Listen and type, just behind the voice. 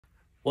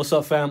What's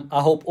up, fam?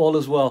 I hope all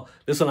is well.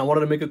 Listen, I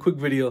wanted to make a quick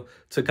video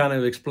to kind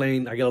of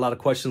explain. I get a lot of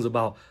questions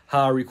about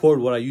how I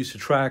record, what I use to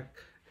track,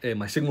 and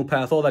my signal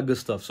path, all that good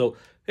stuff. So,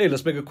 hey,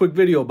 let's make a quick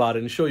video about it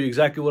and show you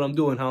exactly what I'm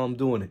doing, how I'm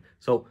doing it.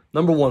 So,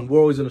 number one, we're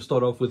always going to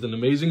start off with an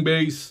amazing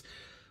bass,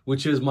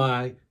 which is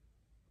my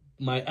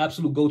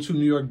absolute go-to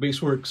New York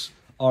Bassworks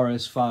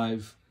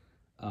RS5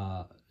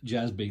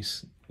 jazz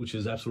bass, which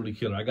is absolutely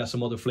killer. I got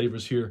some other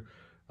flavors here.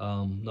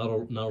 Not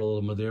all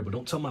of them are there, but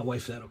don't tell my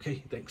wife that,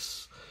 okay?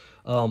 Thanks.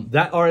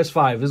 That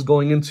RS5 is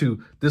going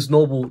into this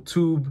Noble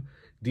Tube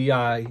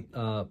DI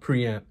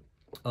preamp,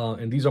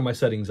 and these are my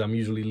settings. I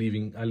usually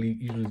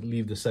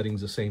leave the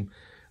settings the same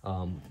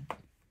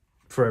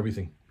for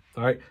everything.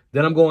 All right,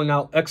 then I'm going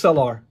out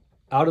XLR,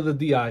 out of the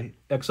DI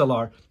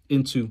XLR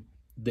into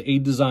the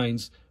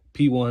Designs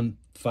P1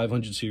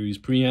 500 series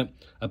preamp.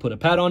 I put a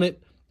pad on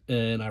it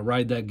and I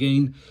ride that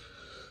gain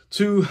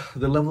to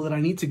the level that I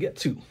need to get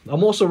to.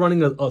 I'm also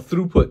running a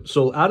throughput.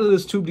 So out of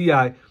this Tube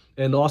DI,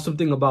 and the awesome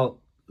thing about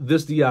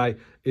this DI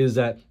is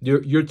that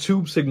your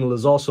tube signal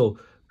is also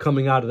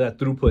coming out of that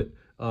throughput,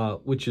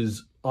 which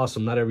is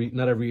awesome. Not every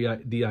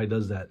DI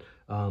does that.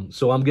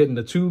 So I'm getting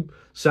the tube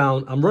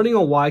sound. I'm running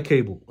a Y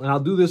cable, and I'll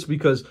do this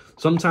because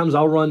sometimes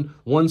I'll run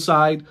one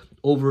side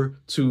over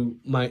to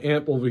my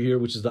amp over here,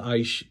 which is the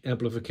ICE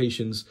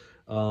amplifications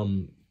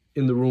in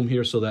the room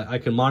here, so that I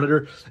can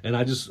monitor. And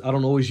I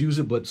don't always use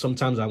it, but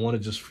sometimes I want to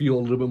just feel a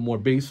little bit more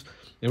bass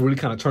and really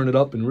kind of turn it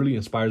up, and really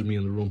inspires me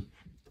in the room.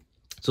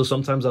 So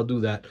sometimes I'll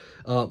do that.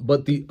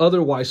 But the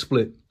other Y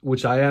split,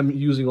 which I am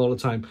using all the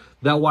time,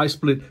 that Y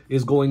split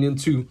is going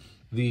into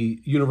the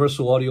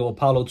Universal Audio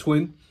Apollo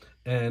Twin.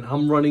 And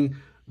I'm running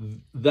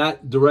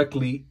that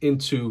directly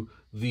into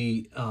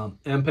the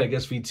Ampeg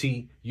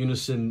SVT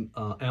Unison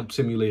amp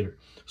simulator.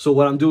 So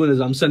what I'm doing is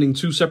I'm sending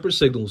two separate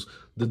signals.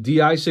 The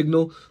DI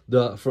signal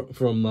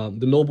from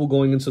the Noble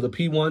going into the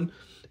P1.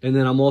 And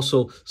then I'm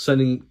also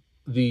sending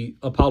the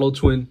Apollo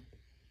Twin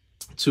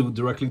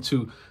directly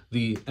to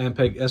the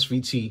Ampeg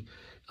SVT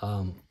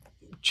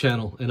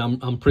channel, and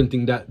I'm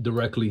printing that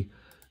directly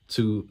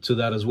to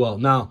that as well.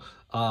 Now,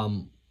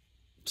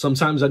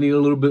 sometimes I need a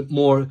little bit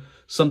more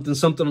something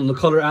on the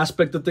color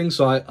aspect of things.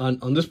 So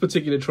on this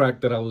particular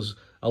track that I was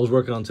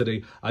working on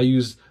today, I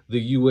used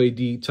the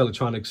UAD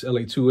Teletronics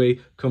LA2A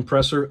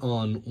compressor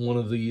on one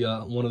of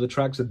the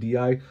tracks, the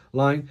DI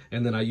line,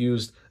 and then I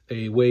used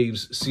a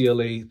Waves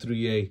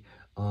CLA3A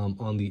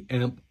on the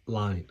amp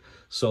line.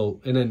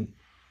 So, and then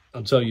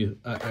I'll tell you,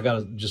 I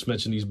gotta just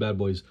mention these bad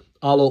boys.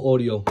 Ollo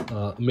Audio,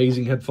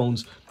 amazing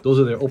headphones. Those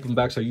are their open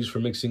backs I use for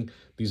mixing.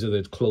 These are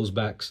the closed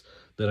backs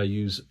that I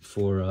use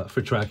for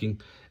tracking.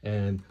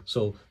 And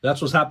so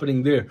that's what's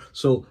happening there.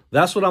 So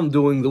that's what I'm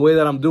doing, the way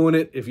that I'm doing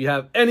it. If you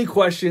have any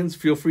questions,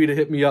 feel free to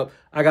hit me up.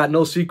 I got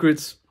no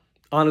secrets.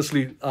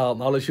 Honestly, I'll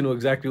let you know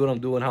exactly what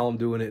I'm doing, how I'm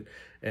doing it.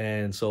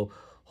 And so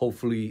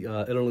hopefully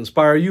it'll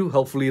inspire you.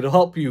 Hopefully it'll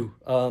help you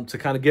to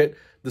kind of get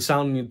the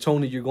sound and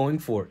tone that you're going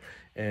for.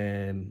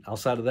 And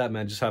outside of that,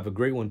 man, just have a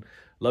great one.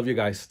 Love you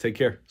guys. Take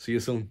care. See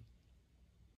you soon.